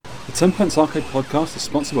The 10 Pence Arcade podcast is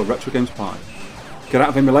sponsored by Retro Games Pie. Get out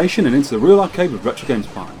of emulation and into the real arcade with Retro Games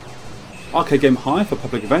Pie. Arcade game hire for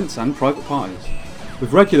public events and private parties.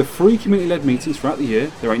 With regular free community-led meetings throughout the year,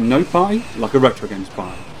 there ain't no party like a Retro Games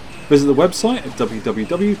Pie. Visit the website at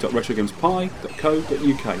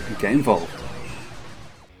www.retrogamespie.co.uk and get involved.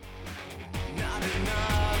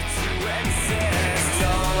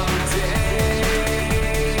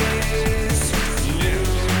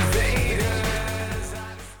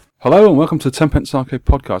 Hello and welcome to the 10 Pence Arcade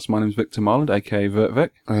podcast. My name is Victor Marland, aka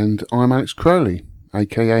VertVic. And I'm Alex Crowley,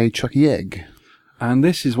 aka Chucky Egg. And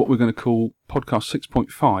this is what we're going to call podcast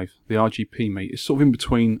 6.5, the RGP meet. It's sort of in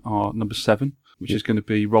between our number 7, which is going to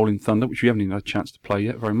be Rolling Thunder, which we haven't even had a chance to play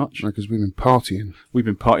yet very much. No, because we've been partying. We've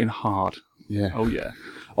been partying hard. Yeah. Oh yeah.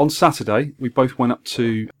 On Saturday, we both went up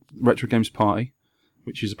to Retro Games Party,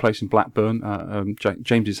 which is a place in Blackburn,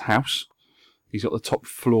 James's house. He's got the top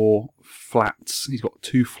floor flats. He's got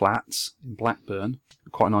 2 flats in Blackburn.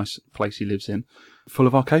 Quite a nice place he lives in. Full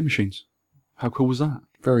of arcade machines. How cool was that?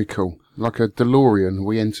 Very cool. Like a DeLorean,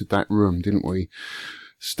 we entered that room, didn't we?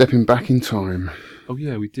 Stepping back in time. Oh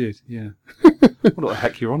yeah, we did, yeah. What the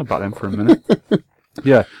heck you're on about then for a minute?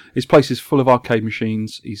 Yeah, his place is full of arcade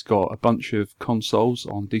machines. He's got a bunch of consoles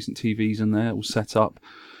on decent TVs in there, all set up.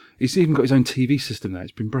 He's even got his own TV system there.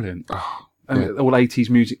 It's been brilliant. Oh. And all 80s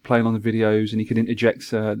music playing on the videos, and he could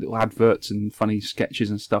interject little adverts and funny sketches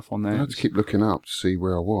and stuff on there. I had to keep looking up to see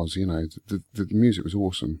where I was, you know. The music was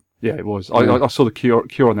awesome. Yeah, it was. Yeah. I saw the Cure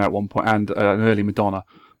on there at one point, and an early Madonna.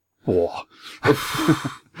 Oh.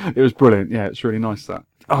 It was brilliant. Yeah, it's really nice, that.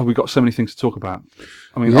 Oh, we've got so many things to talk about.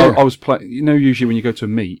 I mean, yeah. I was playing, you know, usually when you go to a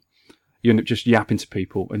meet, you end up just yapping to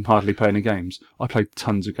people and hardly playing any games. I played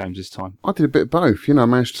tons of games this time. I did a bit of both, you know. I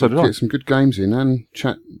managed to get some good games in and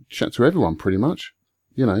chat to everyone pretty much,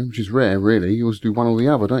 you know, which is rare, really. You always do one or the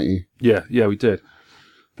other, don't you? Yeah, we did.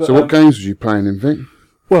 But, so what games were you playing in, Vic?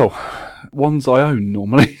 Well, ones I own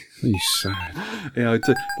normally. You sad. Yeah, I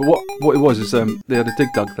did. But what it was is they had a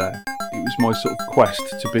dig dug there. It was my sort of quest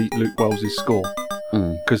to beat Luke Wells' score.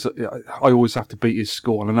 Because I always have to beat his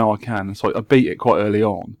score, and I know I can. And so I beat it quite early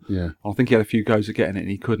on. Yeah. I think he had a few goes at getting it, and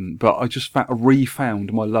he couldn't. But I just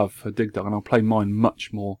refound my love for dig dug, and I'll play mine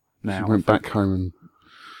much more now. So you went back home and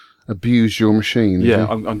abused your machine. Yeah,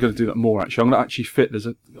 I'm going to do that more, actually. I'm going to actually fit,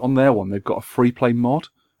 on their one, they've got a free play mod,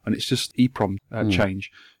 and it's just EEPROM change.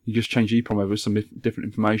 You just change EEPROM over with some different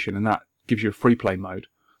information, and that gives you a free play mode.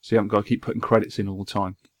 So you haven't got to keep putting credits in all the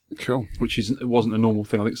time. Cool. It wasn't a normal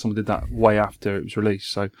thing. I think someone did that way after it was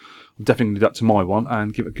released. So I'm definitely going to do that to my one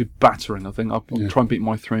and give it a good battering, I think. I'll try and beat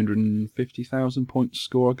my 350,000 point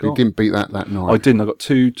score I got. You didn't beat that night? I didn't. I got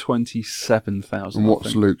 227,000. And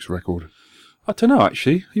what's Luke's record? I don't know,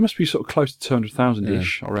 actually. He must be sort of close to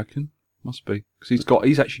 200,000-ish, I reckon. Must be. Because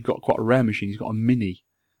he's actually got quite a rare machine. He's got a Mini.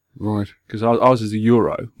 Right. Because ours is a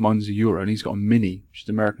Euro. Mine's a Euro, and he's got a Mini, which is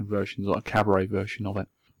the American version, like a cabaret version of it.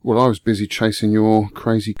 Well, I was busy chasing your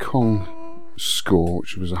Crazy Kong score,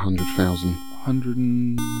 which was 100,000.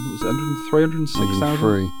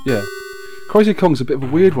 306,000? Yeah. Crazy Kong's a bit of a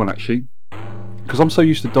weird one, actually, because I'm so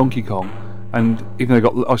used to Donkey Kong, and even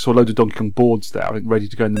though I saw loads of Donkey Kong boards there, I think ready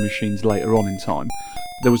to go in the machines later on in time,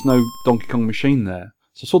 there was no Donkey Kong machine there.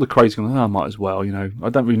 So I saw the Crazy Kong, I might as well, you know. I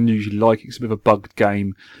don't really usually like it. It's a bit of a bugged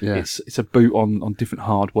game. Yeah. It's a boot on different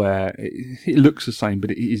hardware. It looks the same,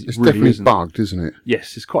 but it's really definitely isn't. Bugged, isn't it?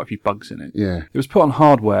 Yes, there's quite a few bugs in it. Yeah. It was put on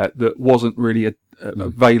hardware that wasn't really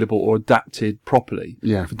available or adapted properly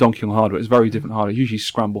for Donkey Kong hardware. It's very different hardware. Usually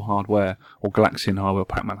Scramble hardware or Galaxian hardware or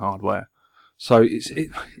Pac-Man hardware. So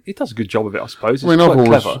it does a good job of it, I suppose. It's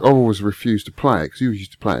I've always refused to play it, because you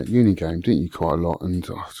used to play it at Unigame, didn't you, quite a lot? And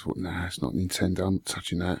I thought, nah, it's not Nintendo, I'm not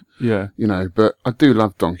touching that. Yeah. You know, but I do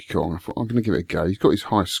love Donkey Kong. I thought, I'm going to give it a go. He's got his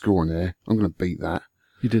high score in there. I'm going to beat that.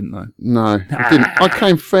 You didn't, though? No, I didn't. I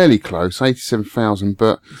came fairly close, 87,000,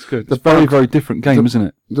 but... It's good. It's a very, very different game, isn't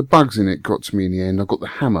it? The bugs in it got to me in the end. I got the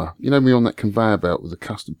hammer. You know me on that conveyor belt with the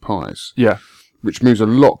custard pies? Yeah. Which moves a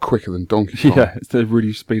lot quicker than Donkey Kong. Yeah, they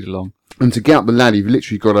really speed along. And to get up the ladder, you've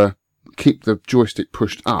literally got to keep the joystick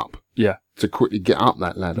pushed up. Yeah. To quickly get up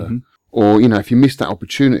that ladder. Mm-hmm. Or, you know, if you miss that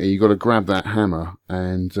opportunity, you've got to grab that hammer.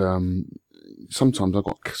 And sometimes I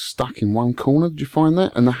got stuck in one corner. Did you find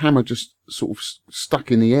that? And the hammer just sort of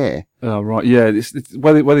stuck in the air. Oh, right. Yeah. It's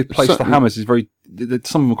where they place the hammers is very...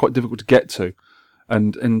 Some of them are quite difficult to get to.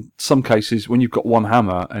 And in some cases, when you've got one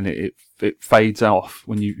hammer and it fades off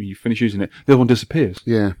when you finish using it, the other one disappears.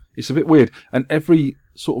 Yeah. It's a bit weird. And every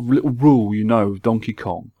sort of little rule, you know, of Donkey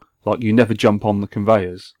Kong Like, you never jump on the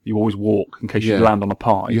conveyors. You always walk in case you land on a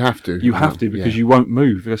pipe. You have to. You have to, because you won't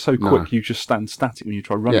move. They're so quick, you just stand static when you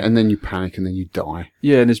try running. Yeah, and then you panic and then you die.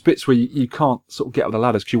 Yeah, and there's bits where you can't sort of get up the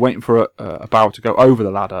ladders because you're waiting for a barrel to go over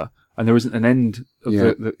the ladder, and there isn't an end of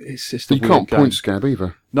it's just a you weird can't game. point scab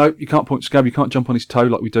either. No, you can't point scab. You can't jump on his toe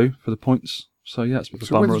like we do for the points. So, yeah, it's a bit of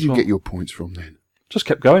a bummer as well. So where did you get your points from then? Just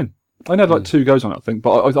kept going. I only had like 2 goes on it, I think,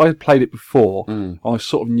 but I had played it before. I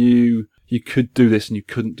sort of knew you could do this and you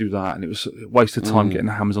couldn't do that, and it was a waste of time getting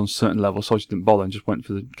the hammers on certain levels, so I just didn't bother and just went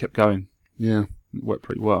for kept going. Yeah. It worked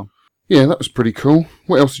pretty well. Yeah, that was pretty cool.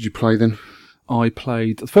 What else did you play then? I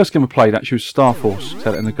played... The first game I played, actually, was Star Force,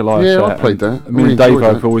 set in the Goliath Yeah, set, I played that. Me and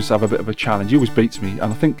Dave always have a bit of a challenge. He always beats me, and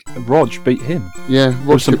I think Rog beat him. Yeah,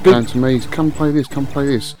 Rog kept saying to me, come play this, come play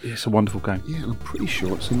this. It's a wonderful game. Yeah, I'm pretty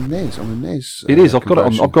sure it's a NES, on a NES. It is, I've got it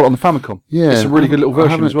on the Famicom. Yeah. It's a really good little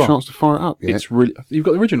version as well. I haven't had a chance to fire it up yet. It's really... You've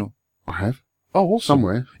got the original? I have. Oh, awesome.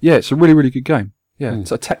 Somewhere. Yeah, it's a really, really good game. Yeah,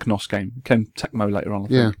 it's a Technos game. It came Tecmo later on, I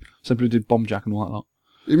think. Yeah. Simply did Bomb Jack and all that lot.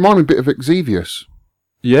 It reminded me a bit of Xevious.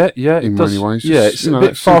 Yeah, in it does. many ways. Yeah, it's a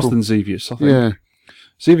bit faster than Xevious, I think. Yeah.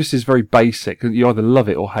 Xevious is very basic. You either love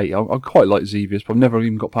it or hate it. I quite like Xevious, but I've never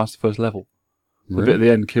even got past the first level. Really? The bit at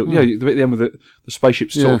the end the bit at the end where the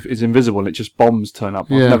spaceship sort of is invisible and it just bombs turn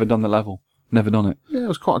up. I've never done the level. Never done it. Yeah, it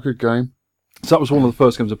was quite a good game. So that was one of the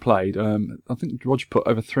first games I played. I think Roger put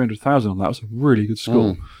over 300,000 on that. It was a really good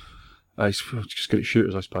score. He's just good at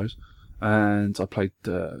shooters, I suppose. And I played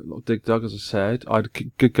a lot of Dig Dug, as I said. I had a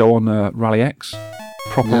good go on Rally X.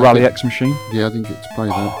 Proper Rally X machine. Yeah, I didn't get to play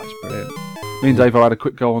that. Oh, it's brilliant. Me and Dave had a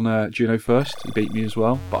quick go on Juno first. He beat me as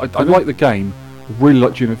well. But I like the game. I really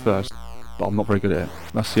like Juno first. But I'm not very good at it.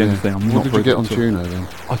 That's the only thing. What did you get on Juno then?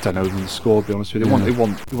 I don't know even the score, to be honest with you. It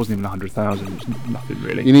wasn't even 100,000. It was nothing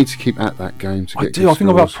really. You need to keep at that game to get good I think scores.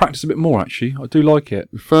 I've got to practice a bit more, actually. I do like it.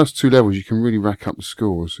 The first 2 levels, you can really rack up the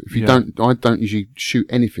scores. If you don't, I don't usually shoot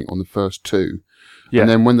anything on the first 2. Yeah. And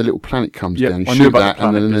then when the little planet comes down, you shoot that,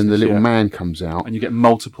 and then the little man comes out. And you get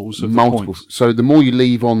multiples of points. So the more you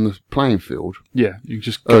leave on the playing field... Yeah, you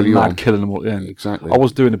just go mad killing them all at the end. Exactly. I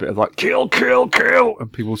was doing a bit of like, kill, kill, kill, and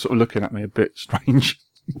people were sort of looking at me a bit strange.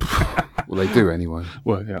 Well, they do anyway.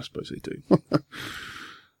 Well, yeah, I suppose they do.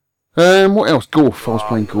 What else? Golf. I was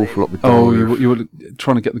playing golf a lot with Dave. Oh, you were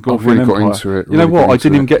trying to get the golf. I really got into it. You know what? I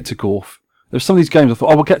didn't even get to golf. There's some of these games I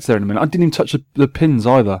thought, we'll get to there in a minute. I didn't even touch the pins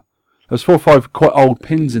either. There's 4 or 5 quite old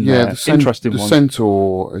pins in there. Interesting ones. The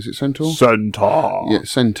Centaur. Is it Centaur? Centaur. Yeah,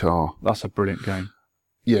 Centaur. That's a brilliant game.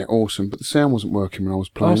 Yeah, awesome. But the sound wasn't working when I was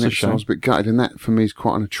playing it, so I was a bit gutted. And that, for me, is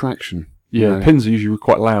quite an attraction. Yeah, pins are usually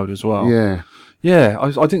quite loud as well. Yeah. Yeah, I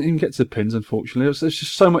didn't even get to the pins, unfortunately. There's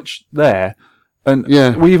just so much there. And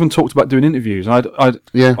we even talked about doing interviews. And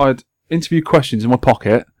I'd interview questions in my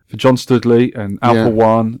pocket for John Studley and Alpha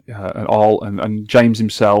One and All and James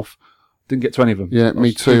himself. Didn't get to any of them. Yeah,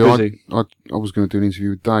 me too. I was going to do an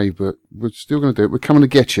interview with Dave, but we're still going to do it. We're coming to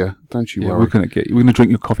get you. Don't you worry. We're going to get you. We're going to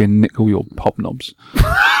drink your coffee and nick all your pop knobs.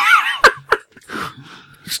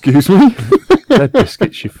 Excuse me? They're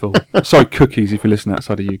biscuits, you fool. Sorry, cookies if you listen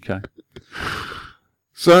outside the UK.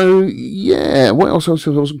 So, yeah. What else? I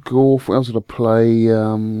was golf. What else did I play?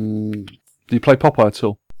 Did you play Popeye at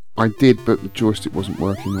all? I did, but the joystick wasn't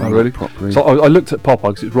working really properly. So I looked at Popeye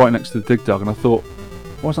because it's right next to the Dig Dug, and I thought,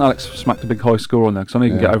 why wasn't Alex smacked a big high score on there? Because I know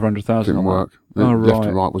you can get over 100,000. Didn't work. Left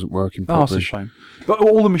and right wasn't working properly. Oh, that's a shame. But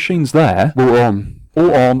all the machines there...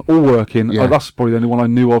 All all working. Yeah. That's probably the only one I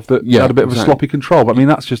knew of that had a bit of a sloppy control. But I mean,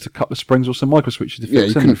 that's just a couple of springs or some micro switches to fix. Yeah,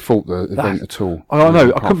 you couldn't fault the event at all. I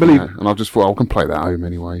know. I couldn't believe. And I just thought, I can play that at home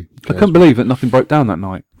anyway. I couldn't believe that nothing broke down that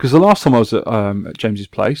night. Because the last time I was at James's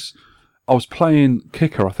place, I was playing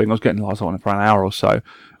kicker. I think I was getting lights on it for an hour or so,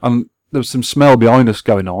 and there was some smell behind us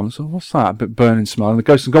going on. So what's that? A bit burning smell. And the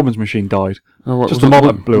Ghosts and Goblins machine died. Oh, right. Just a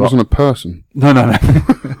model that blew up. It wasn't a person. No.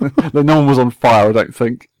 No one was on fire, I don't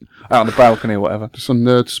think. Out on the balcony or whatever. Just a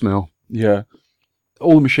nerd smell. Yeah.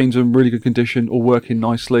 All the machines are in really good condition, all working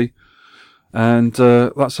nicely. And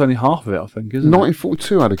that's only half of it, I think, isn't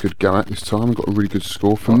 1942 I had a good go at this time and got a really good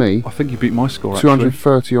score for me. I think you beat my score, actually.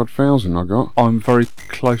 230 odd thousand I got. I'm very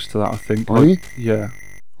close to that, I think. Are you? Yeah.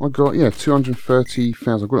 I got,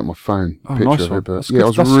 230,000. I've got it on my phone. Oh, picture nice of one. it, but That's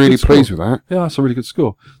I was really pleased with that. Yeah, that's a really good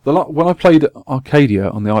score. When I played at Arcadia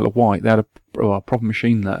on the Isle of Wight, they had a proper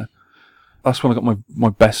machine there. That's when I got my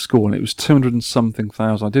best score, and it was 200 and something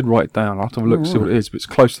thousand. I did write it down. I'll have to have a look to see what it is, but it's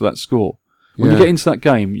close to that score. When you get into that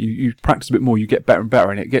game, you practice a bit more, you get better and better,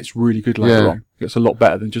 and it gets really good later on. It gets a lot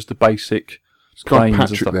better than just the basic planes and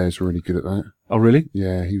Patrick stuff. there's really good at that. Oh, really?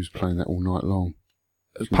 Yeah, he was playing that all night long.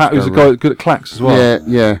 Pat, who's a guy good at clacks as well.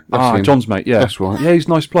 Yeah. John's mate, yeah. That's right. Yeah, he's a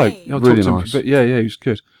nice bloke. Really nice. Yeah, he was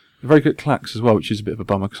good. Very good clacks as well, which is a bit of a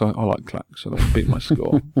bummer because I like clacks, so they beat my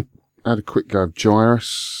score. I had a quick go of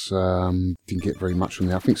Gyrus. Didn't get very much from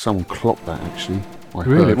there. I think someone clocked that actually. I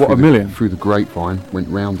Really? heard What, through a million? Through the grapevine, went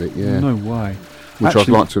round it, yeah. No way. Which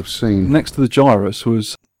Actually, I'd like to have seen. Next to the Gyrus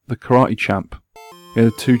was the Karate Champ. Yeah,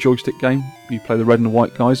 the 2-joystick game. You play the red and the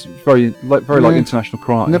white guys. Very like international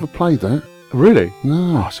karate. Never played that. Really?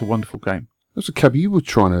 No. Oh, it's a wonderful game. That's a cab you were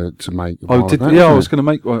trying to make. I was going to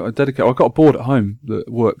make. I dedicate. I got a board at home that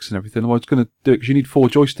works and everything. I was going to do it because you need 4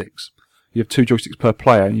 joysticks. You have 2 joysticks per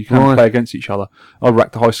player, and you can play against each other. I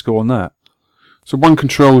racked a high score on that. So one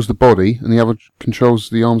controls the body, and the other controls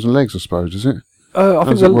the arms and legs, I suppose, is it? I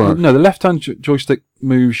think the left-hand joystick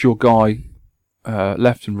moves your guy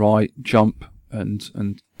left and right, jump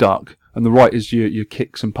and duck, and the right is your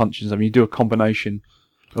kicks and punches. I mean, you do a combination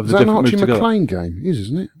of the different moves together. Is that an Archie McLean game?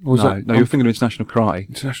 Isn't it? Or no, you're thinking of International Karate.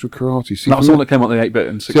 International Karate. See, that was the one that came out on the 8-bit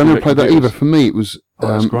and 16-bit. See, I never played that either. For me, it was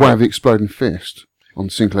Way of the Exploding Fist on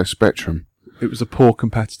Sinclair Spectrum. It was a poor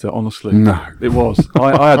competitor, honestly. No, it was.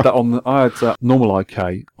 I had that I had normal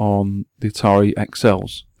IK on the Atari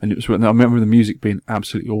XLs, and it was. I remember the music being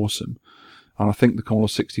absolutely awesome, and I think the Commodore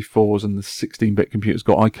 64s and the 16-bit computers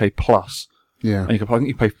got IK Plus. Yeah, and I think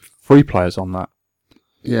you pay 3 players on that.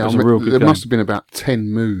 Yeah, there must have been about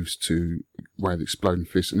 10 moves to Way of the Exploding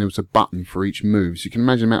Fist, and there was a button for each move. So you can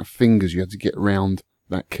imagine the amount of fingers you had to get around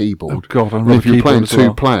that keyboard. Oh God! And if you're playing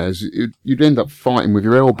 2 players, you'd end up fighting with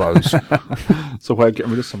your elbows. It's a way of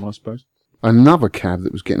getting rid of someone, I suppose. Another cab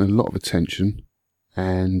that was getting a lot of attention,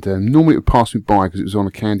 and normally it would pass me by because it was on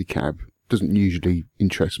a candy cab. Doesn't usually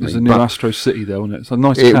interest me. There's a new Astro City there, wasn't it? It's a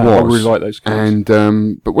nice cab. I really like those cabs.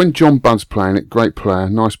 And but when John Budd's playing it, great player,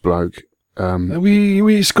 nice bloke.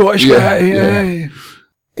 We Scottish guy. Yeah.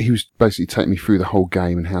 He was basically taking me through the whole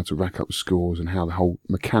game and how to rack up the scores and how the whole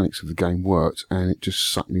mechanics of the game worked, and it just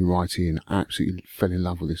sucked me right in. Absolutely fell in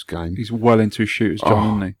love with this game. He's well into his shooters,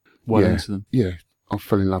 John, isn't he? Well into them. Yeah, I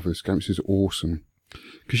fell in love with this game. This is awesome.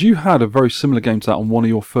 Because you had a very similar game to that on one of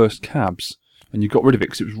your first cabs, and you got rid of it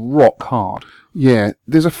because it was rock hard. Yeah,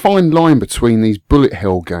 there's a fine line between these bullet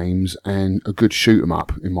hell games and a good shoot 'em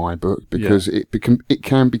up in my book, because it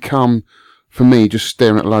can become, for me, just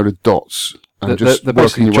staring at a load of dots and just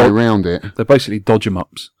working your way around it. They're basically dodge 'em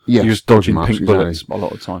ups. Yeah, you're just dodging pink bullets a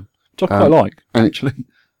lot of the time, which I quite like, actually.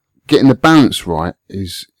 Getting the balance right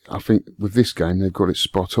is, I think, with this game, they've got it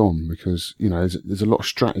spot on, because, there's a lot of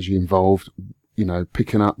strategy involved.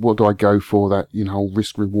 Picking up, what do I go for? That, whole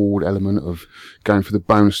risk-reward element of going for the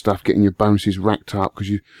bonus stuff, getting your bonuses racked up, because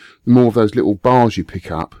the more of those little bars you pick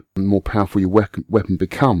up, the more powerful your weapon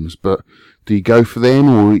becomes. But do you go for them,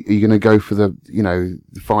 or are you going to go for the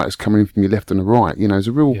fighters coming in from your left and the right? There's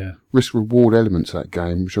a real risk-reward element to that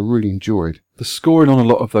game, which I really enjoyed. The scoring on a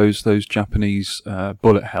lot of those Japanese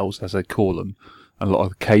bullet hells, as they call them, and a lot of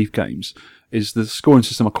the cave games, is the scoring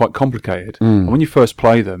system are quite complicated. And when you first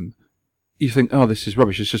play them, you think, oh, this is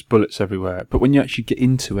rubbish, it's just bullets everywhere. But when you actually get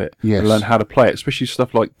into it and learn how to play it, especially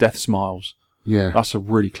stuff like Death Smiles, that's a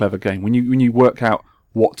really clever game. When you work out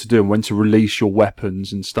what to do and when to release your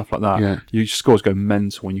weapons and stuff like that, your scores go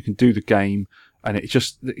mental, and you can do the game, and it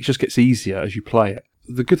just gets easier as you play it.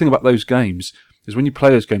 The good thing about those games is when you play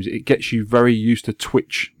those games, it gets you very used to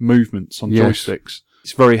twitch movements on joysticks.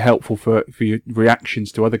 It's very helpful for your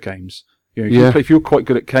reactions to other games. If you're quite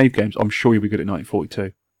good at cave games, I'm sure you'll be good at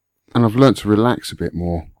 1942. And I've learnt to relax a bit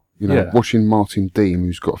more. Watching Martin Deem,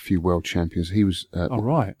 who's got a few world champions, he was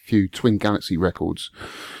a few Twin Galaxy records.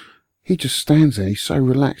 He just stands there, he's so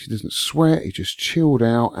relaxed, he doesn't sweat, he just chilled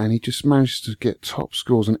out, and he just manages to get top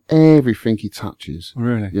scores on everything he touches.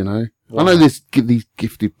 Really? Wow. I know there's these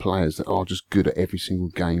gifted players that are just good at every single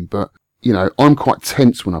game, but, I'm quite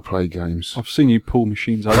tense when I play games. I've seen you pull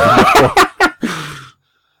machines over.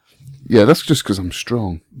 Yeah, that's just because I'm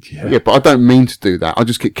strong. Yeah, but I don't mean to do that. I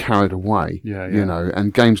just get carried away. Yeah.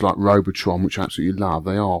 And games like Robotron, which I absolutely love,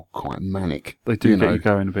 they are quite manic. They do get you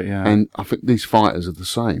going a bit, yeah. And I think these fighters are the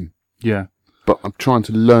same. Yeah. But I'm trying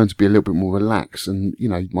to learn to be a little bit more relaxed, and,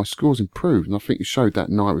 my scores improved. And I think it showed that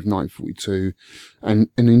night with 1942 and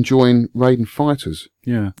enjoying raiding fighters.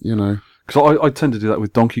 Yeah. Because I tend to do that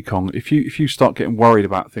with Donkey Kong. If you start getting worried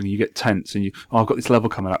about things, you get tense, and I've got this level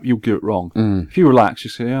coming up, you'll do it wrong. If you relax, you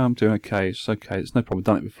say, yeah, I'm doing okay, it's okay, it's no problem, I've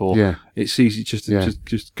done it before. Yeah. It's easy just to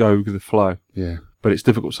just go with the flow. Yeah. But it's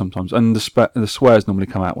difficult sometimes. And the swears normally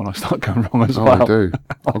come out when I start going wrong as well. I do.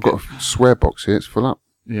 I've got a swear box here, it's full up.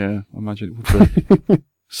 Yeah, I imagine it would be.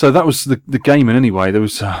 So that was the gaming anyway. There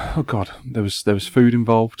was, there was food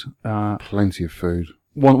involved. Plenty of food.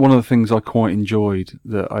 One of the things I quite enjoyed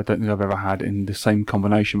that I don't think I've ever had in the same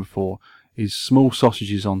combination before is small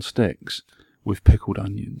sausages on sticks with pickled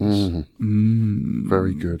onions.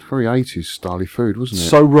 Very good. Very 80s style food, wasn't it?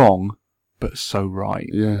 So wrong, but so right.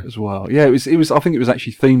 Yeah. As well. Yeah, it was. I think it was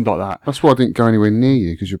actually themed like that. That's why I didn't go anywhere near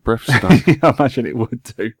you, because your breath stunk. I imagine it would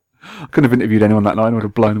do. I couldn't have interviewed anyone that night. I would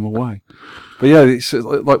have blown them away. But yeah, it's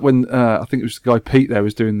like when I think it was the guy Pete there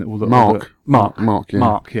was doing all the Mark, Mark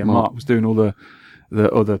was doing all the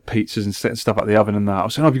other pizzas and setting stuff out the oven and that. I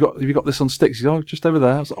was saying, have you got this on sticks? He's like, just over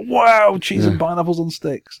there. I was like, wow, cheese and pineapples on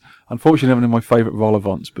sticks. Unfortunately, never my favourite vol au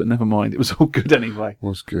vents, but never mind. It was all good anyway. It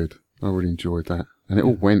was good. I really enjoyed that. And it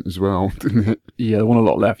all went as well, didn't it? Yeah, there wasn't a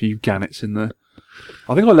lot left. You gannets in there.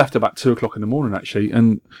 I think I left about 2 o'clock in the morning, actually,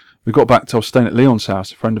 and we got back to, I was staying at Leon's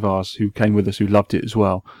house, a friend of ours who came with us who loved it as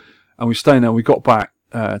well. And we were staying there, and we got back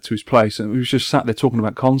to his place, and we was just sat there talking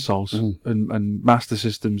about consoles and master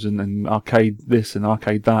systems and arcade this and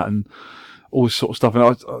arcade that and all this sort of stuff. And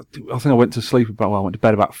I think I went to sleep I went to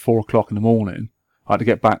bed about 4 o'clock in the morning. I had to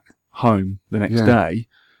get back home the next day.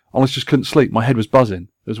 I just couldn't sleep. My head was buzzing.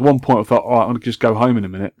 There was one point I thought, all right, I'm going to just go home in a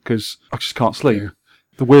minute because I just can't sleep. Yeah.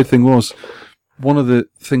 The weird thing was, one of the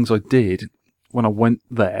things I did when I went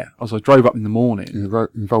there, as I drove up in the morning. You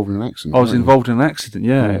were involved in an accident. I was involved in an accident,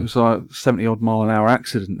 yeah. It was like a 70-odd mile an hour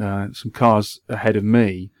accident. Some cars ahead of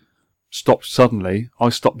me stopped suddenly. I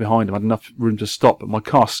stopped behind them. I had enough room to stop, but my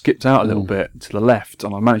car skipped out a little bit to the left,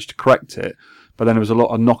 and I managed to correct it. But then there was a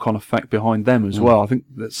lot of knock-on effect behind them as well. I think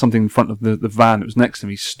that something in front of the van that was next to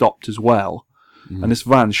me stopped as well. And this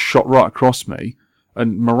van shot right across me,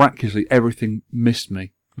 and miraculously everything missed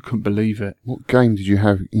me. I couldn't believe it. What game did you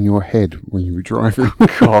have in your head when you were driving?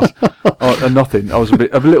 God, nothing. I was a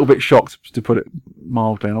little bit shocked, to put it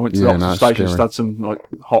mildly. And I went to the Oxford station, just had some like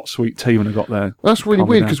hot sweet tea when I got there. That's really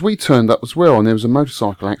weird because we turned up as well, and there was a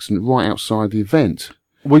motorcycle accident right outside the event.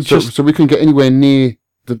 So we couldn't get anywhere near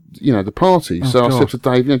the party. So I said to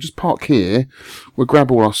Dave, just park here. We'll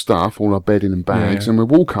grab all our stuff, all our bedding and bags, and we'll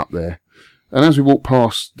walk up there. And as we walked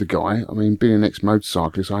past the guy, I mean, being an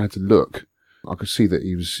ex-motorcyclist, I had to look. I could see that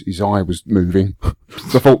his eye was moving.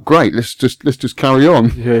 So I thought, great, let's just carry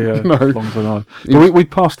on. Yeah. Long as I know. We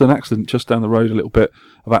passed an accident just down the road a little bit,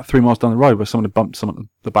 about 3 miles down the road, where someone had bumped someone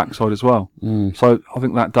at the backside as well. So I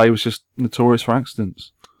think that day was just notorious for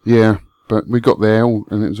accidents. Yeah, but we got there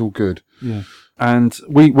and it was all good. Yeah, and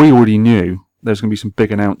we already knew there's going to be some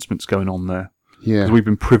big announcements going on there. Yeah, because we've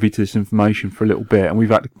been privy to this information for a little bit, and we've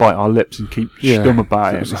had to bite our lips and keep stum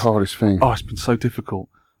about it. It's the hardest thing. Oh, it's been so difficult.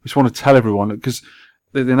 We just want to tell everyone, because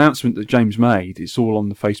the announcement that James made, it's all on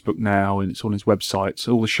the Facebook now, and it's on his website.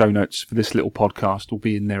 So all the show notes for this little podcast will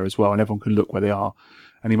be in there as well, and everyone can look where they are.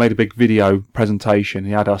 And he made a big video presentation.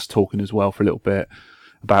 He had us talking as well for a little bit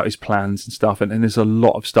about his plans and stuff. And there's a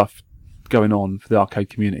lot of stuff going on for the arcade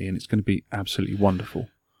community, and it's going to be absolutely wonderful.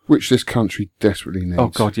 Which this country desperately needs. Oh,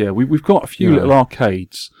 God, yeah. We've got a few little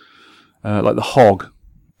arcades, like the Hog,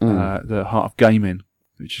 the Heart of Gaming,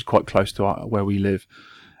 which is quite close to where we live.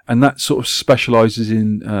 And that sort of specialises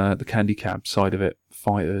in the candy cab side of it,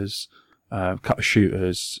 fighters, couple of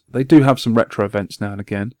shooters. They do have some retro events now and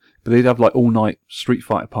again, but they have like all-night Street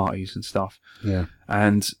Fighter parties and stuff. Yeah.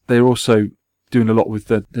 And they're also doing a lot with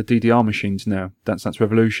the DDR machines now, Dance Dance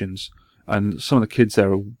Revolutions. And some of the kids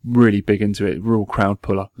there are really big into it, real crowd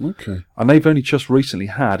puller. Okay. And they've only just recently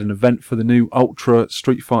had an event for the new Ultra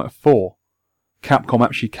Street Fighter 4. Capcom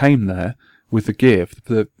actually came there with the gear for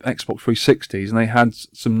the Xbox 360s, and they had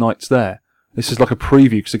some nights there. This is like a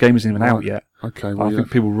preview, because the game isn't even out yet. Okay. Well, I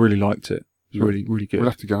think people really liked it. It's really, really good. We'll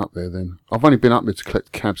have to go up there then. I've only been up there to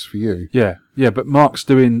collect cabs for you. Yeah, but Mark's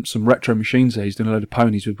doing some retro machines there. He's doing a load of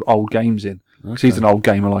ponies with old games in. Because he's an old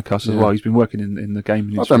gamer like us as well. He's been working in the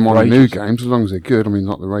gaming industry. I don't mind the new games as long as they're good. I mean,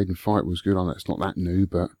 like the Raiden Fight was good. I know it's not that new,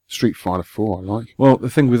 but Street Fighter 4 I like. Well, the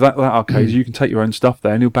thing with that arcade is you can take your own stuff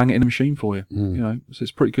there and he'll bang it in a machine for you. So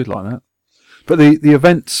it's pretty good like that. But the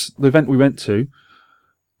event we went to,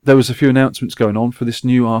 there was a few announcements going on for this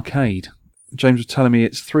new arcade. James was telling me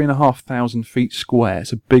it's 3,500 feet square.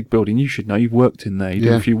 It's a big building. You should know. You've worked in there. You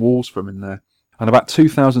did a few walls from in there. And about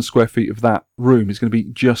 2,000 square feet of that room is going to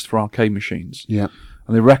be just for arcade machines. Yeah.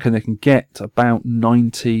 And they reckon they can get about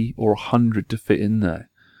 90 or 100 to fit in there.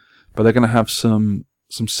 But they're going to have some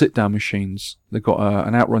sit-down machines. They've got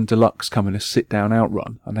an Outrun Deluxe coming, a sit-down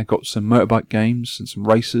Outrun. And they've got some motorbike games and some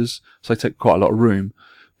racers. So they take quite a lot of room.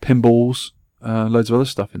 Pinballs, loads of other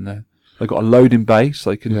stuff in there. They've got a loading bay, so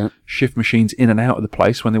they can shift machines in and out of the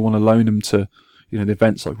place when they want to loan them to the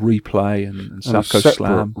events like Replay and South Coast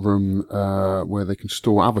Slam. Room where they can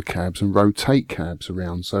store other cabs and rotate cabs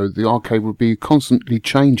around, so the arcade would be constantly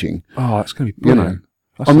changing. Oh, that's going to be brilliant.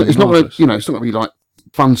 It's not going to, it's not going to be like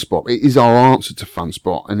Fun Spot. It is our answer to Fun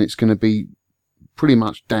Spot, and it's going to be pretty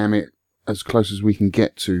much, damn it, as close as we can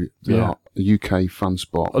get to the UK fun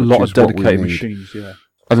spot. A lot of dedicated machines, yeah.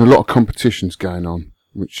 And a lot of competitions going on,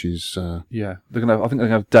 which is... yeah, they're gonna. I think they're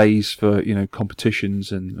going to have days for,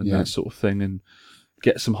 competitions and that sort of thing, and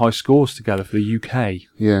get some high scores together for the UK.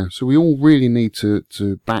 Yeah, so we all really need to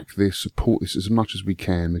back this, support this as much as we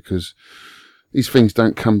can, because these things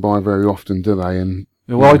don't come by very often, do they? And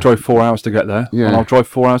well, I drove 4 hours to get there, Yeah. and I'll drive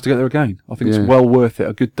 4 hours to get there again. I think it's well worth it.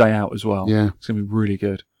 A good day out as well. Yeah. It's going to be really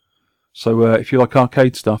good. So if you like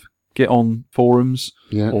arcade stuff, get on forums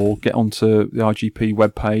or get onto the RGP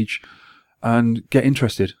webpage and get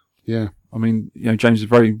interested. Yeah. I mean, James is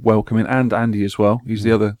very welcoming, and Andy as well. He's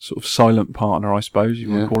the other sort of silent partner, I suppose, you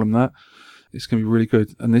want to call him that. It's going to be really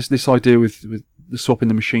good. And this idea with the swapping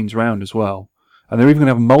the machines around as well. And they're even going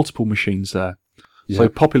to have multiple machines there. Yeah. So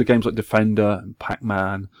popular games like Defender and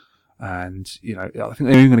Pac-Man, and I think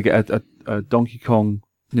they're even going to get a Donkey Kong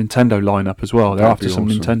Nintendo lineup as well. They're after some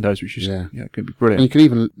awesome. Nintendos, which is going to be brilliant. And you can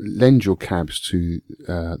even lend your cabs to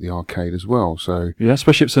the arcade as well. So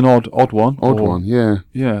especially if it's an odd one. Odd one, yeah.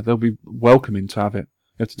 Yeah, they'll be welcoming to have it.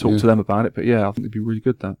 You have to talk to them about it, but I think it'd be really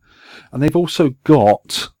good that. And they've also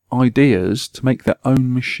got ideas to make their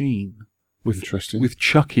own machine with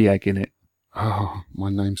Chucky egg in it. Oh, my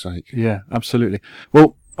namesake. Yeah, absolutely.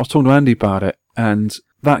 Well, I was talking to Andy about it, and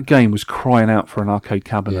that game was crying out for an arcade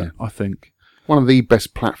cabinet, I think. One of the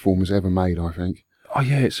best platformers ever made, I think. Oh,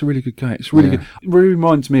 yeah, it's a really good game. It's really good. It really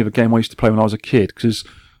reminds me of a game I used to play when I was a kid, because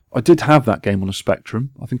I did have that game on a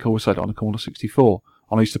Spectrum. I think I always had it on a Commodore 64,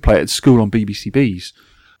 and I used to play it at school on BBCBs.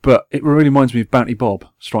 But it really reminds me of Bounty Bob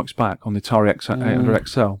Strikes Back on the Atari 800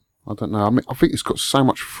 XL. I don't know. I mean, I think it's got so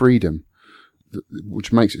much freedom,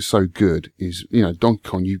 which makes it so good. Is Donkey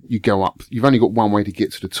Kong, you go up. You've only got one way to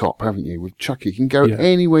get to the top, haven't you? With Chucky, you can go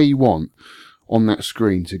anywhere you want on that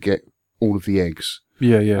screen to get all of the eggs.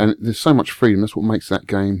 Yeah. And there's so much freedom. That's what makes that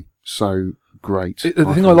game so great.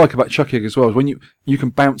 The thing I like about Chucky Egg as well is when you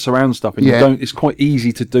can bounce around stuff, and you don't. It's quite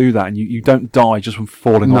easy to do that, and you don't die just from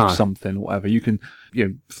falling off something or whatever. You can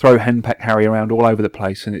throw Henpeck Harry around all over the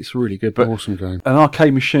place, and it's really good. But awesome game. An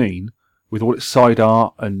arcade machine with all its side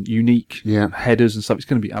art and unique headers and stuff, it's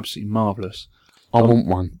going to be absolutely marvellous. I want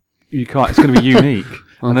one. You can't. It's going to be unique.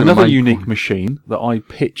 And another unique machine that I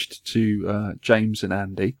pitched to James and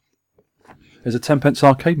Andy is a 10p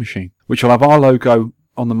arcade machine, which will have our logo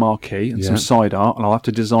on the marquee and some side art, and I'll have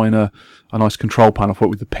to design a nice control panel for it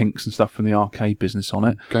with the pinks and stuff from the arcade business on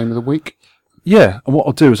it. Game of the week? Yeah, and what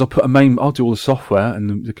I'll do is I'll do all the software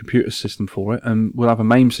and the computer system for it, and we'll have a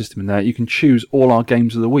MAME system in there. You can choose all our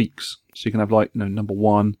games of the weeks. So you can have number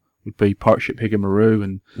one would be Pirate Ship Higamaroo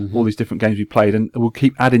and all these different games we played, and we'll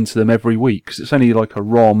keep adding to them every week, because it's only like a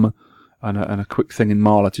ROM and a quick thing in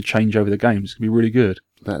Marla to change over the games. It's going to be really good.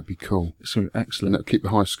 That'd be cool. It's going to be excellent. And that'll keep the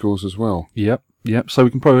high scores as well. Yep. So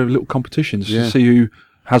we can probably have little competitions to see who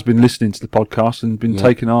has been listening to the podcast and been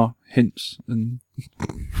taking our hints and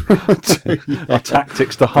our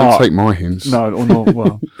tactics to heart. Don't take my hints. No, or not.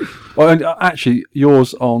 Well, and actually,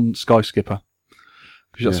 yours on Sky Skipper,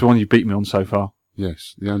 because that's the one you beat me on so far.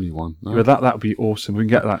 Yes, the only one. No. Yeah, that would be awesome. We can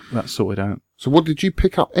get that sorted out. So, what did you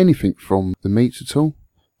pick up anything from the meets at all?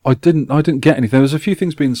 I didn't get anything. There's a few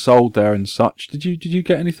things being sold there and such. Did you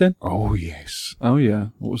get anything? Oh yes. Oh yeah.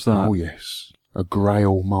 What was that? Oh yes. A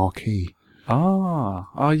Grail marquee.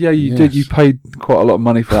 Ah, yeah, you did. You paid quite a lot of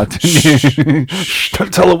money for that, didn't you? Shh,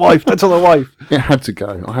 don't tell the wife. Don't tell the wife. It had to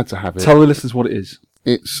go. I had to have it. Tell the listeners what it is.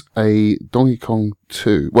 It's a Donkey Kong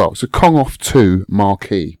 2. Well, it's a Kong Off 2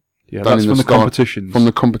 marquee. Yeah, that's from the competitions. From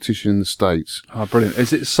the competition in the States. Oh, brilliant.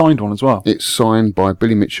 Is it a signed one as well? It's signed by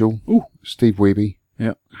Billy Mitchell, Steve Wiebe,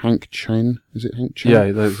 Hank Chen. Is it Hank Chen?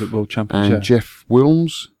 Yeah, the world champion. And Jeff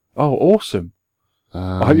Wilms. Oh, awesome.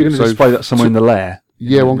 I hope you're going to display that somewhere in the lair.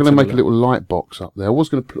 Yeah, well, I'm going to make a little light box up there. I was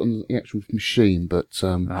going to put it on the actual machine, but...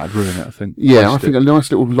 that'd ruin it, I think. Yeah, I think a nice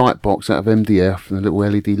little light box out of MDF and a little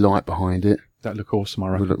LED light behind it. That'd look awesome, I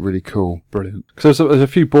reckon. Would look really cool. Brilliant. Because there's a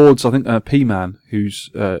few boards, I think P-Man, who's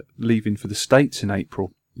leaving for the States in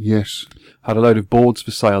April. Yes. Had a load of boards for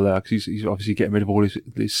sale there, because he's obviously getting rid of all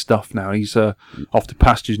his stuff now. He's off to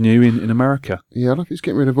pastures new in America. Yeah, I don't think he's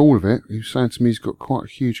getting rid of all of it. He was saying to me he's got quite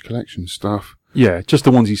a huge collection of stuff. Yeah, just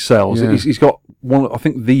the ones he sells. Yeah. He's got one, I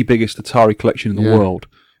think, the biggest Atari collection in the world.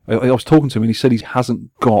 I was talking to him and he said he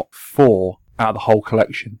hasn't got 4 out of the whole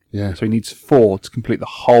collection. Yeah. So he needs 4 to complete the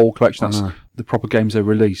whole collection. That's the proper games they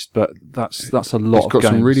released, but that's a lot of games. He's got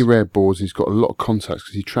some really rare boards. He's got a lot of contacts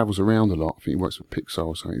because he travels around a lot. I think he works for Pixar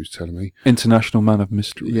or something, he was telling me. International man of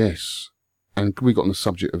mystery. Yes. And we got on the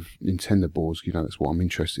subject of Nintendo boards, that's what I'm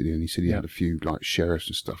interested in. He said he had a few, like, sheriffs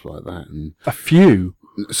and stuff like that. And a few?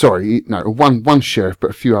 sorry, no, one Sheriff, but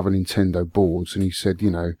a few other Nintendo boards, and he said,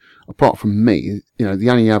 apart from me, the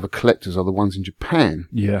only other collectors are the ones in Japan.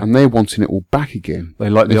 Yeah. And they're wanting it all back again. They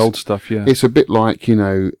like the old stuff, yeah. It's a bit like,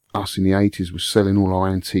 us in the 80s were selling all our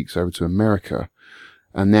antiques over to America,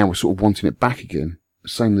 and now we're sort of wanting it back again.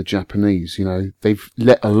 Same the Japanese, they've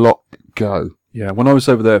let a lot go. Yeah, when I was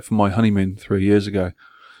over there for my honeymoon 3 years ago,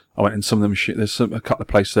 I went in some of them. There's a couple of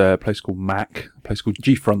places there, a place called Mac, a place called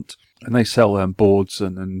G-Front, and they sell boards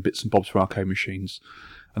and bits and bobs for arcade machines.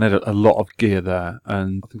 And they had a lot of gear there.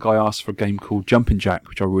 And I think I asked for a game called Jumping Jack,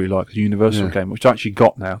 which I really like, a Universal game, which I actually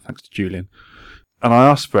got now, thanks to Julian. And I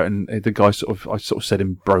asked for it, and the guy I sort of said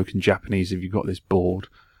in broken Japanese, "Have you got this board?"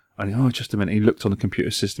 And he, just a minute. He looked on the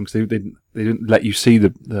computer system because they didn't let you see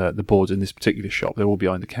the boards in this particular shop. They're all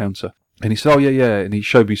behind the counter. And he said, "Oh yeah," and he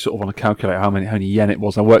showed me sort of on a calculator how many yen it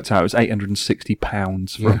was. I worked out it was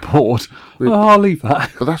 £860 for a board. I'll leave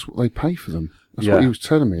that. But that's what they pay for them. That's what he was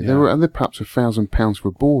telling me. Yeah. They're perhaps £1,000 for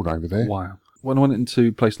a board over there. Wow. When I went into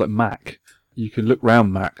a place like Mac, you can look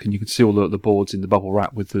round Mac and you can see all the boards in the bubble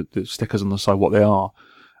wrap with the stickers on the side, what they are.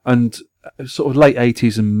 And sort of late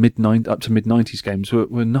 80s and up to mid-90s games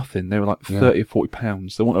were nothing. They were like £30 or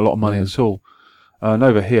 £40. They want a lot of money at all. And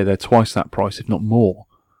over here, they're twice that price, if not more.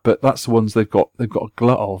 But that's the ones they've got a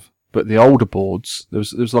glut of. But the older boards, there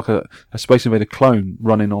was like a Space Invader clone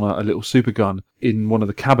running on a little super gun in one of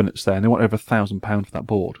the cabinets there, and they want over £1,000 for that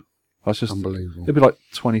board. That's just unbelievable. It'd be like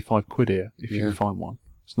 £25 here if you can find one.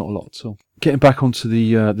 It's not a lot at all. Getting back onto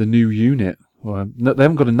the new unit, no, they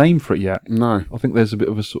haven't got a name for it yet. No, I think there's a bit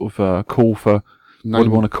of a sort of call for what do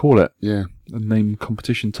we want to call it? Yeah, a name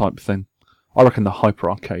competition type thing. I reckon the Hyper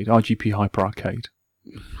Arcade, RGP Hyper Arcade.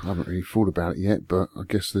 I haven't really thought about it yet, but I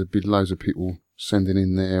guess there'd be loads of people sending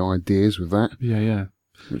in their ideas with that. Yeah.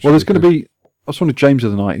 Well, there's going to be... I was talking to James the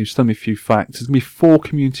other night, and he was telling me a few facts. There's going to be 4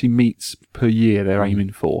 community meets per year they're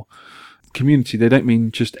aiming for. Community, they don't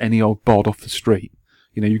mean just any old bod off the street.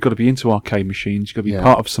 You've got to be into arcade machines, you've got to be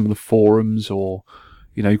part of some of the forums, or,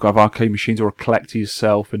 you've got to have arcade machines or a collector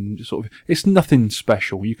yourself, and sort of... It's nothing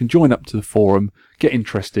special. You can join up to the forum, get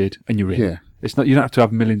interested, and you're in. Yeah. It's not. You don't have to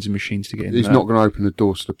have millions of machines to get in. He's there. not going to open the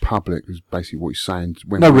doors to the public, is basically what he's saying.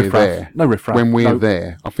 When no we're riffraff. there. No riffraff. When we're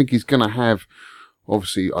there. I think he's going to have,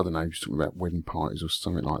 obviously, I don't know, he's talking about wedding parties or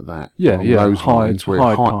something like that. Yeah. Those hired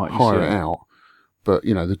parties, hire it out. But,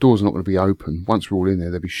 the doors are not going to be open. Once we're all in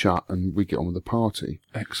there, they'll be shut and we get on with the party.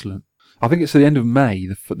 Excellent. I think it's at the end of May,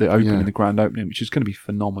 the opening, the grand opening, which is going to be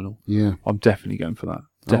phenomenal. Yeah. I'm definitely going for that.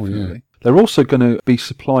 Definitely. Oh, yeah. They're also going to be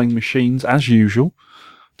supplying machines, as usual,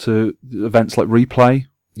 to events like Replay.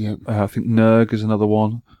 Yeah. I think NERG is another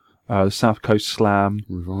one. The South Coast Slam.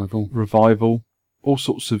 Revival. All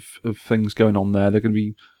sorts of things going on there. They're going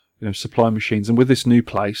to be supplying machines. And with this new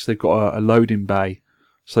place, they've got a loading bay.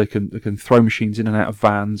 So they can throw machines in and out of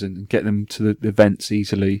vans and get them to the events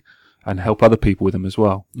easily and help other people with them as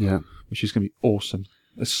well. Yeah. Which is going to be awesome.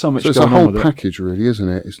 There's so much going on. So it's a whole package, really, isn't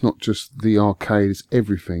it? It's not just the arcade, it's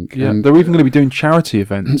everything. Yeah, and they're even going to be doing charity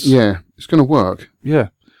events. Yeah, it's going to work. Yeah.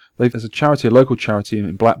 There's a local charity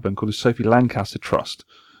in Blackburn called the Sophie Lancaster Trust,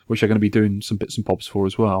 which they're going to be doing some bits and bobs for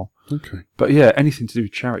as well. Okay. But yeah, anything to do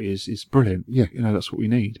with charity is brilliant. Yeah. That's what we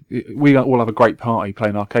need. We all have a great party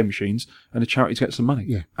playing arcade machines, and the charity gets some money.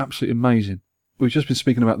 Yeah. Absolutely amazing. We've just been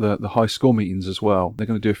speaking about the high score meetings as well. They're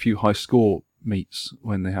going to do a few high score meets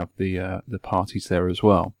when they have the parties there as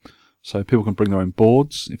well. So people can bring their own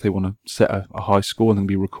boards if they want to set a high score and then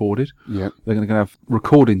be recorded. Yeah. They're going to have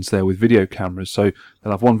recordings there with video cameras. So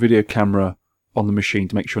they'll have one video camera on the machine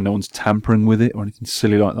to make sure no one's tampering with it or anything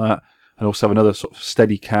silly like that. And also have another sort of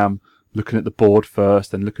steady cam looking at the board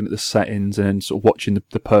first, then looking at the settings, and then sort of watching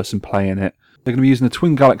the person playing it. They're going to be using the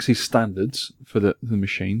Twin Galaxy standards for the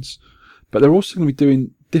machines. But they're also going to be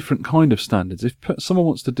doing different kind of standards. If someone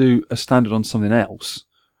wants to do a standard on something else,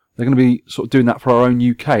 they're going to be sort of doing that for our own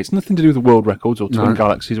UK. It's nothing to do with the world records or Twin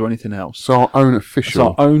Galaxies or anything else. It's our own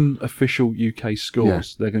official. It's our own official UK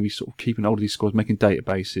scores. Yeah. They're going to be sort of keeping hold of these scores, making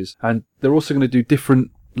databases. And they're also going to do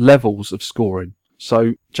different levels of scoring.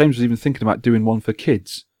 So James was even thinking about doing one for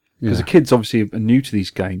kids. Because the kids obviously are new to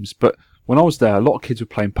these games. But when I was there, a lot of kids were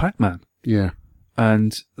playing Pac-Man. Yeah.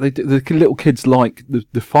 And the little kids like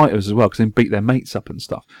the fighters as well, because they beat their mates up and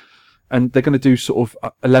stuff. And they're going to do sort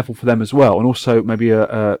of a level for them as well, and also maybe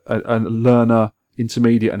a learner,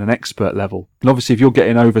 intermediate, and an expert level. And obviously, if you're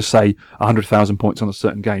getting over, say, 100,000 points on a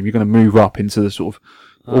certain game, you're going to move up into the sort of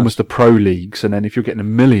almost the pro leagues. And then if you're getting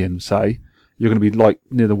 1 million, say, you're going to be like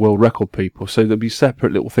near the world record people. So there'll be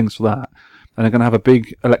separate little things for that. And they're going to have a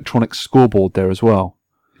big electronic scoreboard there as well.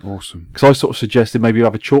 Awesome. Because I sort of suggested maybe you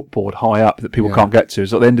have a chalkboard high up that people can't get to.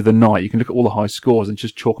 So at the end of the night, you can look at all the high scores and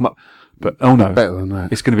just chalk them up. But oh no, better than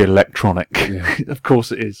that. it's going to be electronic. Yeah. Of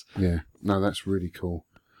course it is. Yeah. No, that's really cool.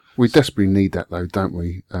 We desperately need that though, don't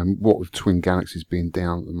we? What with Twin Galaxies being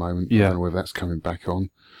down at the moment, I don't know whether that's coming back on.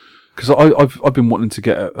 Because I've been wanting to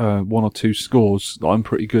get one or two scores that I'm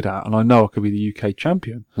pretty good at, and I know I could be the UK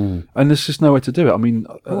champion. And there's just no way to do it. I mean,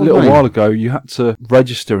 a little while ago, you had to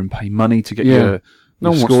register and pay money to get your no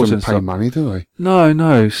one scores wants them and to pay stuff. money, do they?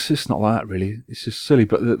 No, it's just not that really. It's just silly.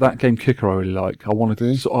 But that game Kicker I really like. I want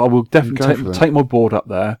to. So I will definitely take my board up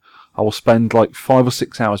there. I will spend like 5 or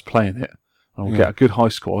 6 hours playing it. And I'll get a good high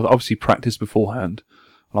score. I'll obviously practice beforehand.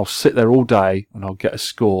 And I'll sit there all day and I'll get a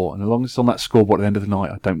score. And as long as it's on that scoreboard at the end of the night,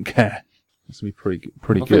 I don't care. It's going to be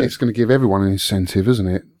pretty good. I think it's going to give everyone an incentive, isn't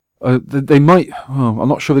it? They might. I'm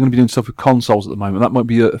not sure they're going to be doing stuff with consoles at the moment. That might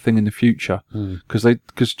be a thing in the future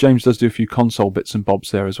because James does do a few console bits and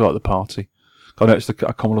bobs there as well at the party. I noticed a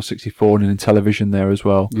Commodore 64 and an Intellivision there as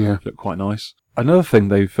well. Yeah, look quite nice. Another thing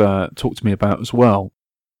they've talked to me about as well,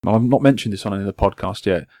 and I've not mentioned this on any of the podcast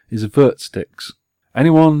yet, is vert sticks.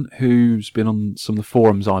 Anyone who's been on some of the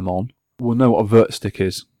forums I'm on will know what a vert stick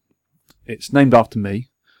is. It's named after me.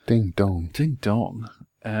 Ding dong. Ding dong.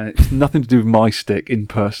 It's nothing to do with my stick in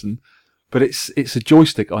person, but it's a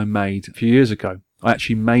joystick I made a few years ago. I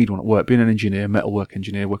actually made one at work, being an engineer, metalwork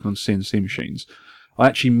engineer, working on CNC machines. I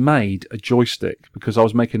actually made a joystick because I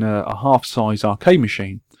was making a half-size arcade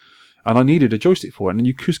machine, and I needed a joystick for it, and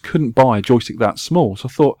you just couldn't buy a joystick that small. So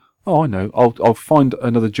I thought, oh, I know, I'll find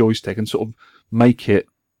another joystick and sort of make it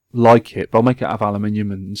like it, but I'll make it out of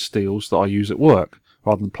aluminium and steels that I use at work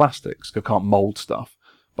rather than plastics. I can't mould stuff.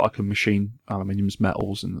 But I can machine aluminiums,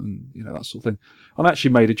 metals, and that sort of thing. And I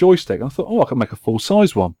actually made a joystick. And I thought, I can make a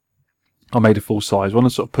full-size one. I made a full-size one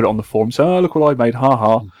and sort of put it on the forum. So, look what I made,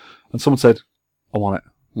 ha. And someone said, I want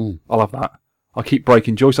it. I'll have that. I keep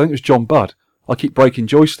breaking joysticks. I think it was John Budd. I keep breaking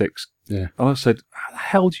joysticks. Yeah. And I said, how the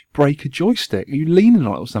hell do you break a joystick? Are you leaning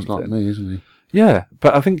on it or something? It's like me, isn't he? Yeah,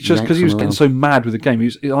 but I think just because he was getting so mad with the game,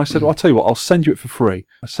 I said, I'll tell you what, I'll send you it for free.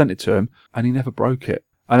 I sent it to him, and he never broke it.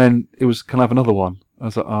 And then it was, can I have another one? I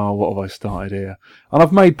was like, oh, what have I started here? And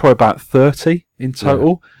I've made probably about 30 in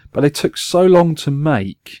total, but they took so long to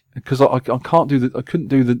make because I couldn't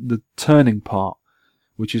do the turning part,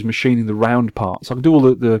 which is machining the round parts. I can do all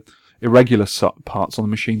the irregular parts on the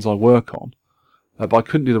machines I work on, but I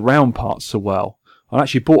couldn't do the round parts so well. I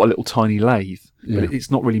actually bought a little tiny lathe, but it's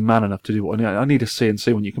not really man enough to do what I need. I need a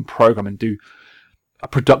CNC one you can program and do a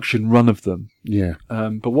production run of them. Yeah.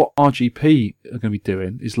 But what RGP are going to be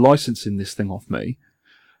doing is licensing this thing off me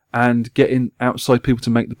and getting outside people to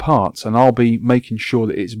make the parts, and I'll be making sure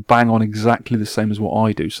that it's bang on exactly the same as what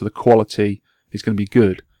I do, so the quality is going to be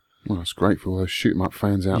good. Well, that's great for all those shoot 'em up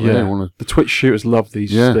fans out there. The Twitch shooters love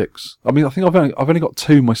these sticks. I mean, I think I've only got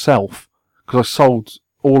 2 myself because I sold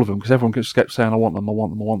all of them because everyone just kept saying I want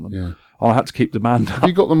them. Yeah. I had to keep demand up. Have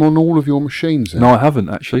you got them on all of your machines then? No, I haven't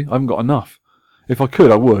actually. I haven't got enough. If I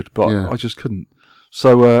could, I would, but I just couldn't.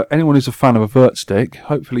 So anyone who's a fan of a vert stick,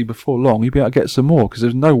 hopefully before long you'll be able to get some more because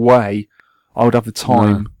there's no way I would have the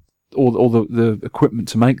time or the equipment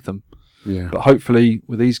to make them. Yeah. But hopefully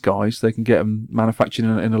with these guys they can get them manufactured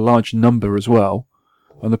in a large number as well,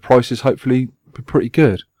 and the prices hopefully be pretty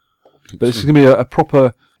good. But this is going to be a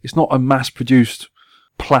proper. It's not a mass-produced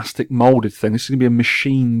plastic moulded thing. This is going to be a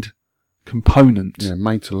machined component. Yeah,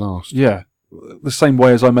 made to last. Yeah. The same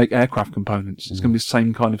way as I make aircraft components. It's going to be the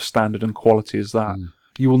same kind of standard and quality as that.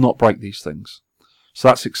 You will not break these things. So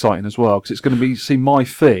that's exciting as well, because it's going to be, my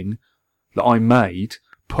thing that I made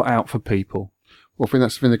put out for people. Well, I think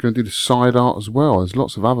that's the thing they're going to do the side art as well. There's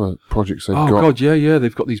lots of other projects they've got. Oh, God, yeah.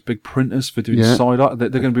 They've got these big printers for doing side art. They're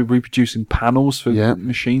going to be reproducing panels for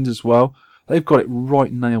machines as well. They've got it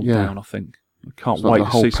right nailed down, I think. I can't wait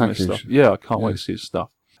to see some of this stuff. Yeah, I can't wait to see this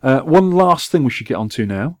stuff. One last thing we should get onto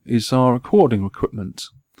now is our recording equipment.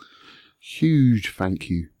 Huge thank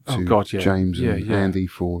you to James and Andy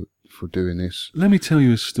for doing this. Let me tell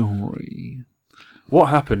you a story. What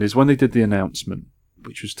happened is when they did the announcement,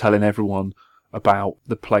 which was telling everyone about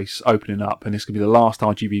the place opening up and it's going to be the last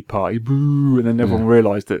RGB party, boo, and then everyone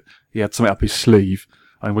realised that he had something up his sleeve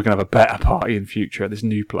and we're going to have a better party in future at this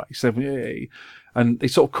new place. Yay. And they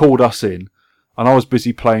sort of called us in, and I was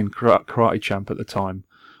busy playing Karate Champ at the time.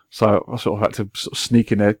 So I sort of had to sort of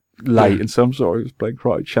sneak in there late and say, I'm sorry, I was playing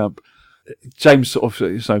Karate Champ. James sort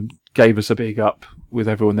of gave us a big up with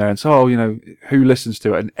everyone there and said, who listens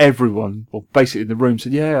to it? And everyone, well, basically in the room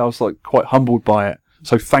said, I was like quite humbled by it.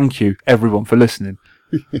 So thank you everyone for listening.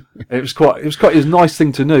 It was a nice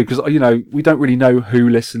thing to know because, we don't really know who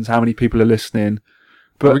listens, how many people are listening.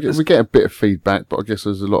 But we get a bit of feedback, but I guess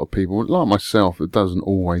there's a lot of people, like myself, that doesn't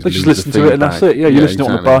always. they just leave listen the to it and that's feedback. it. Yeah, you listen to it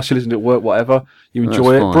on the exactly. bus, you listen to it at work, whatever. You That's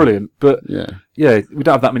enjoy it, fine. brilliant. But Yeah. we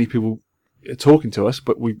don't have that many people talking to us,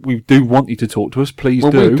 but we do want you to talk to us. Please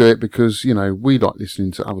Well, do. we do it because, we like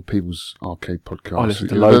listening to other people's arcade podcasts. I listen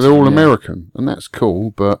to loads They're of all them, yeah. American, and that's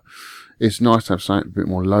cool, but it's nice to have something a bit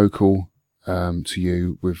more local to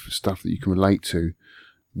you, with stuff that you can relate to,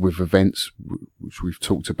 with events which we've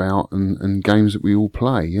talked about, and games that we all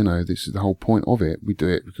play. This is the whole point of it. We do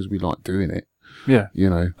it because we like doing it. Yeah,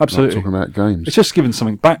 like absolutely. talking about games. It's just giving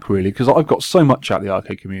something back, really, because I've got so much out of the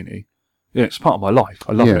arcade community. Yeah, it's part of my life.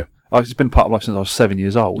 I love Yeah. it. It's been part of my life since I was 7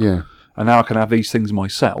 years old. Yeah, And now I can have these things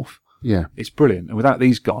myself. yeah, It's brilliant. And without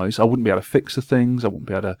these guys, I wouldn't be able to fix the things. I wouldn't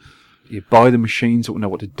be able to buy the machines. I wouldn't know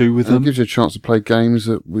what to do with and them. it gives you a chance to play games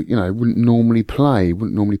that we, wouldn't normally play,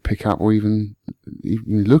 wouldn't normally pick up, or even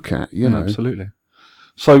look at. Yeah, absolutely.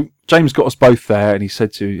 So James got us both there, and he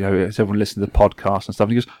said to as everyone listened to the podcast and stuff,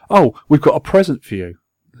 and he goes, "Oh, we've got a present for you."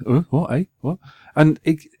 What? Eh? What? And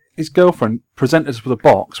his girlfriend presented us with a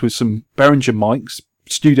box with some Behringer mics,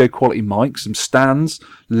 studio quality mics, some stands,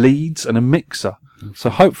 leads, and a mixer. So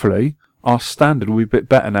hopefully our standard will be a bit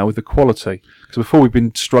better now with the quality. Because before we've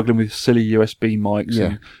been struggling with silly USB mics,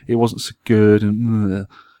 and it wasn't so good, and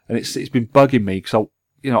it's been bugging me because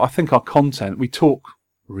I think our content, we talk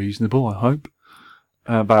reasonable, I hope,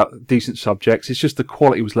 about decent subjects. It's just the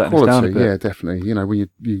quality was letting us down a bit. Yeah, definitely. When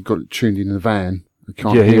you've got it tuned in the van, you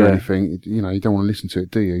can't Yeah, hear yeah. anything. You don't want to listen to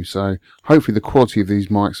it, do you? So hopefully the quality of these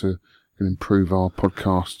mics are going to improve our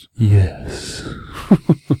podcast. Yes.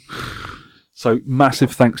 So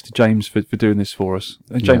massive thanks to James for doing this for us,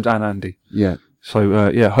 and James and Andy. Yeah,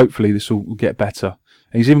 So hopefully this will get better.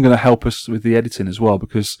 And he's even going to help us with the editing as well,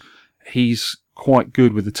 because he's quite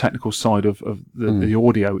good with the technical side of the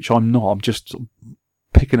audio, which I'm not. I'm just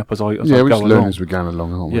picking up as I we're go just along. learning as we're going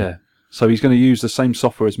along, aren't we? Yeah. So he's going to use the same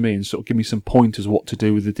software as me and sort of give me some pointers what to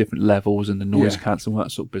do with the different levels and the noise cancelling, all that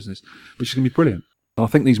sort of business, which is going to be brilliant. And I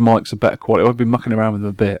think these mics are better quality. I've been mucking around with them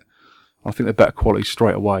a bit. I think they're better quality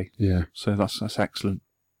straight away. Yeah. So that's excellent.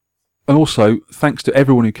 And also, thanks to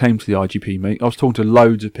everyone who came to the IGP meet. I was talking to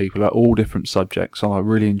loads of people about all different subjects, and I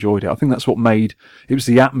really enjoyed it. I think that's what made it was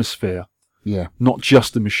the atmosphere, Yeah. not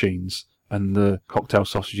just the machines and the cocktail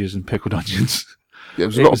sausages and pickled onions. There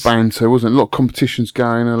was a lot of banter, wasn't it? A lot of competitions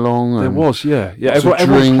going along. There was, yeah. lots of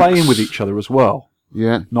Everyone's drinks. playing with each other as well.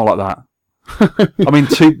 Yeah. Not like that. I mean,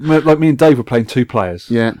 like me and Dave were playing 2 players.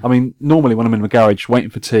 Yeah. I mean, normally when I'm in my garage waiting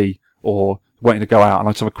for tea or waiting to go out and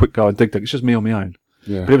I just have a quick go and dig, it's just me on my own.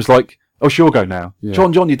 Yeah. But it was like, oh, it's your go now. Yeah.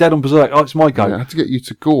 John, you're dead on berserk. Oh, it's my go. Yeah, I had to get you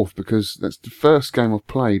to golf because that's the first game I've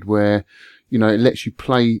played where, it lets you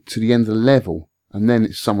play to the end of the level and then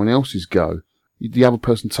it's someone else's go. The other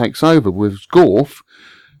person takes over. With golf,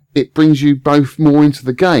 it brings you both more into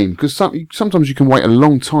the game because sometimes you can wait a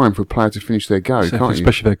long time for a player to finish their go, can't you?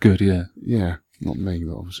 Especially if they're good, yeah. Yeah, not me,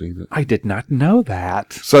 but obviously. I did not know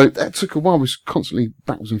that. So that took a while. I was constantly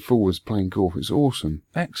backwards and forwards playing golf. It's awesome.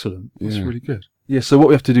 Excellent. That's Yeah. really good. Yeah, so what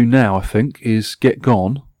we have to do now, I think, is get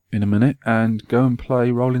gone in a minute and go and play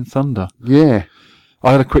Rolling Thunder. Yeah.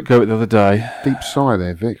 I had a quick go at it the other day. Deep sigh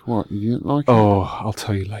there, Vic. What, you didn't like it? Oh, I'll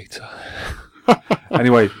tell you later.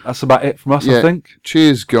 Anyway, that's about it from us, Yeah. I think.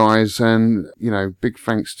 Cheers, guys, and big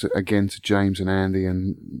thanks again to James and Andy,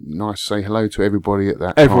 and nice to say hello to everybody at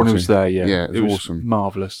that Everyone who party. was there, yeah. Yeah, it it was awesome.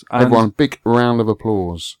 Marvellous. And Everyone, big round of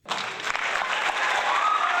applause.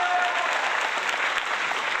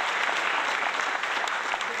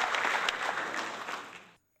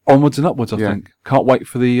 onwards and upwards, I Yeah. think. Can't wait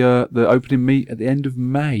for the opening meet at the end of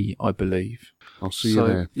May, I believe. I'll see you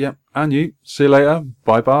there. Yeah, and you. See you later.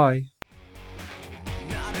 Bye-bye.